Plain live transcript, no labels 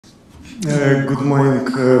Good morning,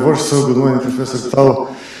 Warsaw. Good morning, Professor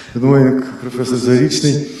Tao. Good morning, Professor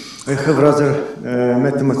Zarichny. I have rather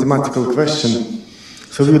mathematical question.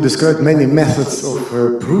 So you described many methods of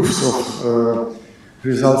proofs of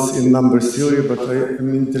results in number theory, but I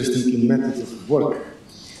am interested in methods of work.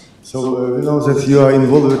 So we know that you are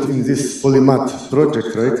involved in this Polymath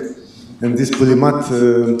project, right? And this Polymath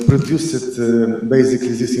produced basically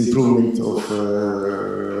this improvement of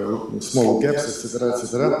small gaps, etc.,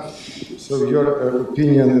 etc. So your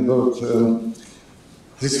opinion about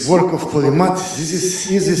this work of Polymath,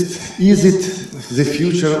 is it the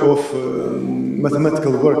future of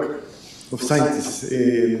mathematical work of scientists,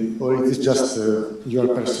 or it is just your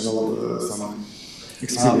personal some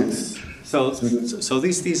experience? So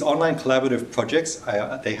these online collaborative projects,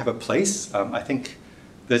 they have a place. I think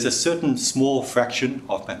there's a certain small fraction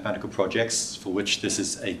of mathematical projects for which this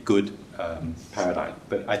is a good paradigm.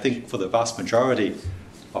 But I think for the vast majority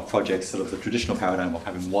of projects, sort of the traditional paradigm of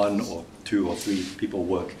having 1 or 2 or 3 people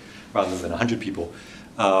work rather than 100 people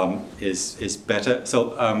is better.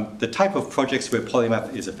 So the type of projects where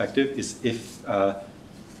Polymath is effective is if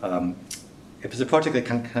it's a project that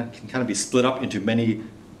can kind of be split up into many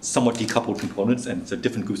somewhat decoupled components, and so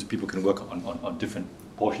different groups of people can work on different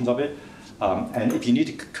portions of it. And if you need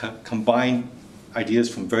to combine ideas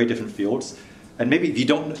from very different fields, and maybe if you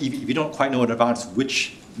don't quite know in advance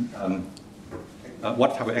which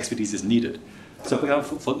what type of expertise is needed. So for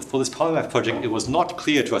example, for this Polymath project, it was not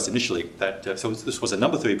clear to us initially that, so this was a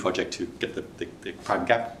number theory project to get the prime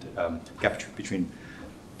gap between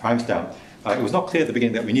primes down. It was not clear at the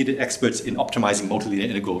beginning that we needed experts in optimizing multilinear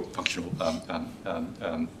integral functional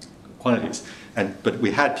quantities. But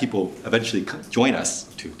we had people eventually join us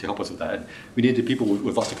to help us with that. And we needed people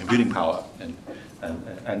with lots of computing power. And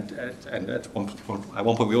at one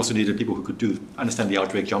point, we also needed people who could understand the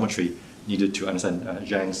algebraic geometry needed to understand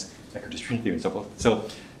Zhang's equidistribution theory and so forth. So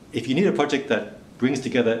if you need a project that brings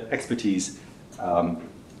together expertise, I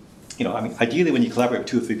mean, ideally when you collaborate with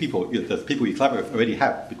 2 or 3 people, the people you collaborate with already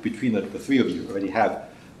have, between the 3 of you, already have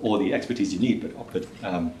all the expertise you need. But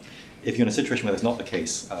if you're in a situation where that's not the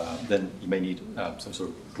case, then you may need some sort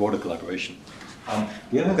of broader collaboration.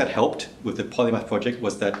 The other thing that helped with the Polymath project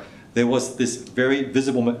was that there was this very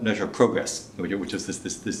visible measure of progress, which is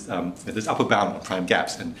this upper bound of prime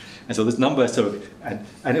gaps, and so this number sort of and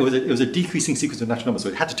it was a decreasing sequence of natural numbers, so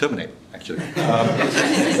it had to terminate actually.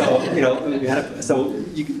 So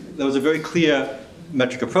there was a very clear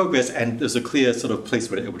metric of progress, and there's a clear sort of place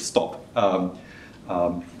where it would stop.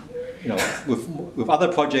 With other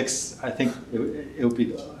projects, I think it would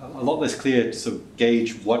be a lot less clear to sort of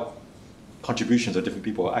gauge what contributions of different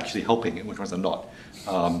people are actually helping and which ones are not.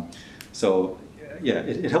 So yeah,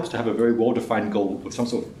 it helps to have a very well-defined goal with some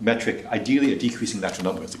sort of metric. Ideally, a decreasing natural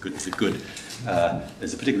number is a particularly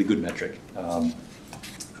good metric.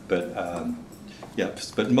 But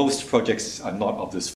most projects are not of this